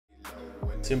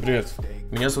Всем привет,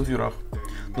 меня зовут Юрах.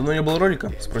 Давно не было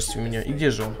ролика, спросите у меня, и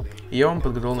где же он? И я вам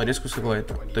подготовил нарезку с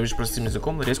хайлайта, то бишь простым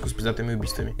языком нарезку с пиздатыми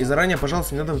убийствами. И заранее,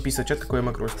 пожалуйста, не надо выписывать в чат, какой я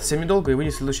макрос. Совсем недолго и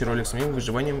выйдет следующий ролик с моим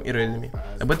выживанием и рейдами.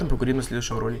 Об этом поговорим на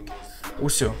следующем ролике.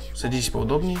 Все, садитесь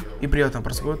поудобнее и приятного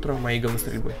просмотра моей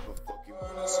говнострельбы.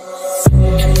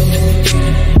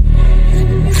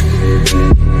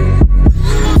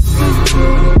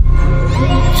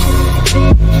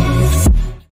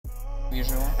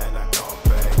 Вижу его.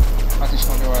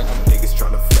 Отлично убивает он.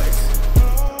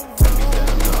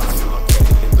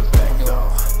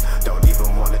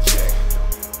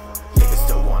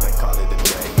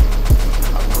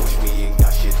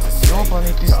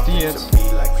 Ёбаный пиздец.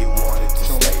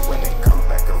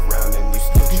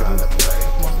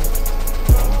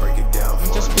 Он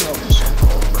тебя спинал пришел.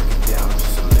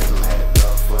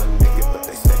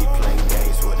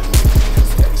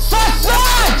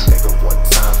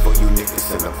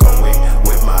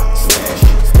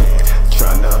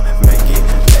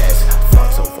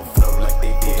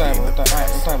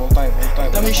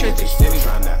 Там еще это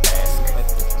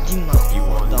иди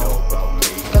нахуй дал.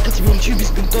 Как я тебе учу без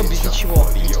бинтов, без ничего?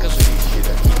 Не скажи.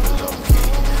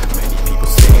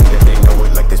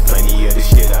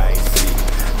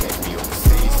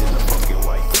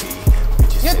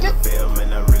 Нет, нет.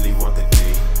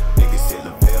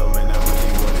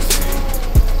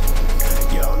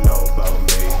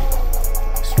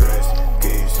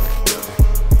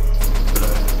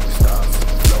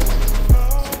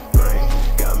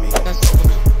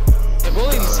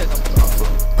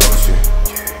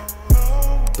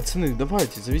 Пацаны,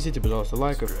 давайте, завезите, пожалуйста,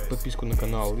 лайков, подписку на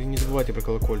канал и не забывайте про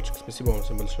колокольчик. Спасибо вам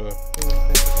всем большое.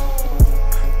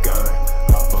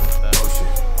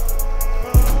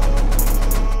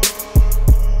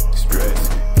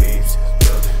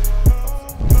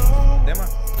 Дема?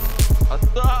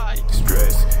 Отдай!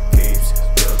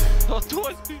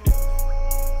 Отдай ты!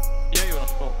 Я ее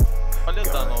нашел. Полет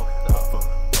заново.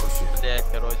 Бля,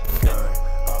 короче.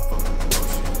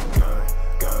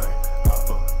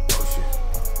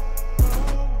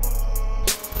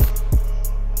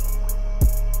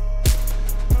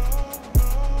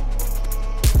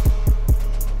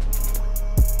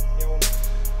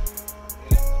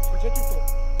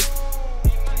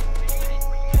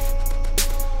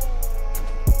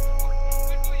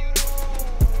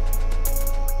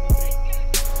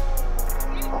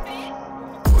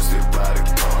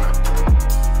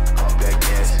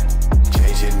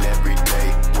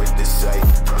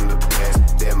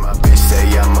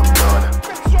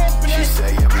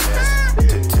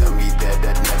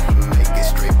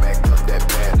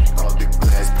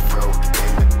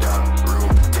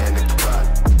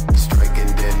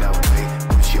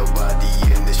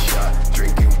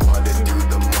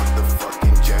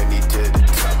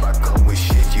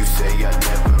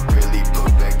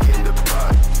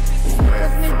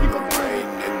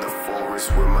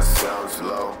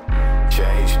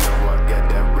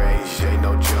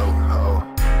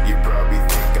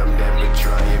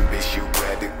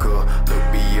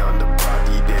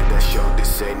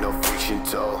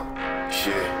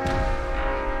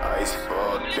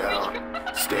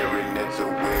 Staring at the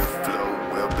wind flow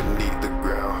well beneath the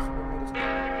ground.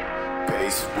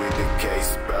 Pace with the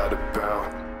case by the pound.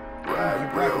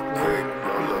 Ride real quick,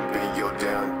 roll up in your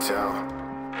downtown.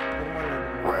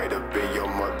 Right up in your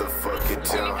motherfucking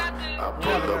town. I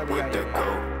pull up with the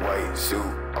gold white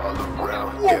suit all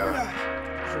around. Yeah.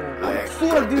 Lack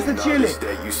of the knowledge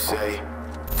that you say.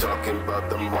 Talking about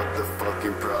the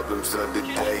motherfucking problems of the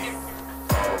day.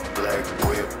 All black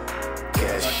whip,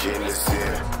 cash in the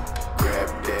center. Grab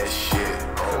that shit,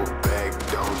 hold back,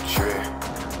 don't trip.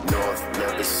 North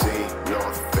never seen,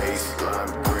 North face,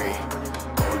 lime green.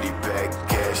 Only back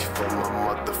cash for my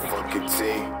motherfucking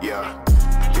team, yeah.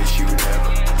 Bitch you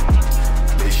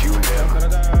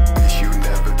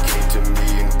never came to me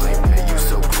and claimed that you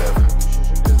so clever.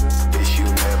 Bitch you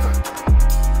never,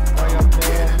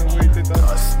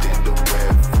 lost in the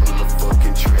web full of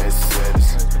fucking trendsetters.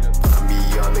 Find me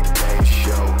on the game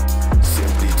show,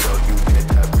 simply told you that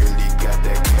I really got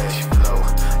that cash flow.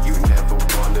 You never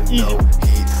wanna know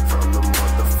heat from the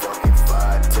motherfucking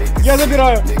fire. Take a Я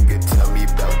забираю. nigga, tell me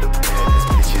about the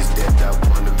baddest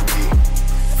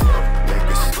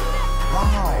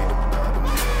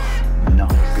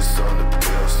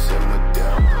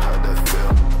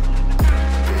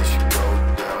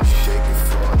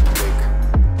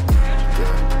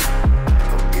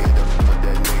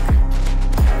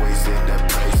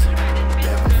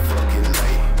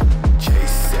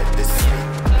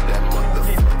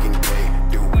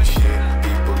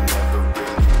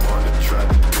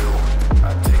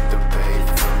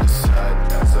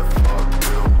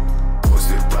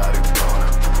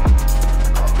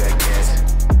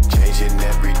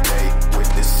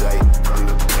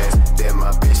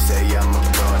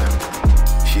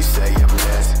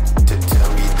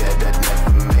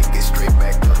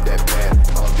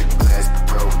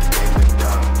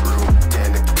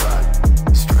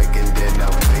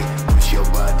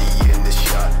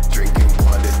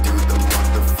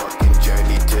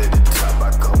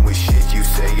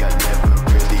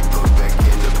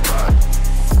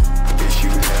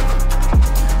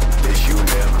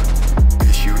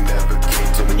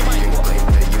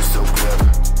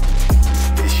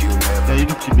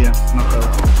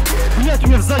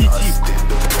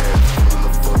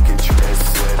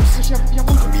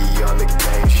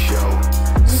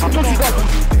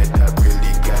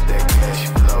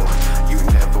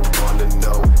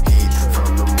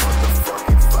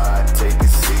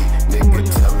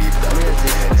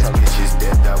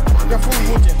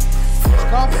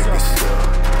fuck, make it slow.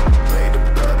 Made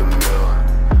about a mil.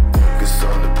 Focus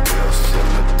on the bill,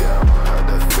 simmer down, how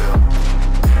that feel?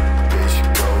 Bitch,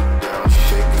 go down,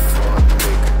 shake it for a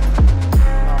nigga.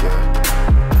 Yeah,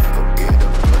 forget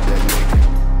about that nigga.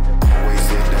 Always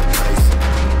in that place,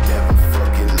 never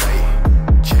fucking late.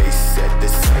 Chase at the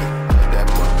site of that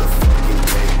motherfucking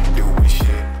day, doing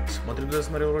shit. Смотри, ты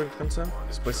досмотрел ролик до конца.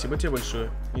 Спасибо тебе большое.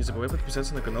 Не забывай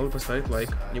подписаться на канал и поставить лайк.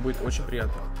 Мне будет очень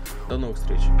приятно. До новых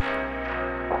встреч.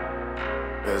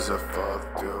 As I fall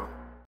through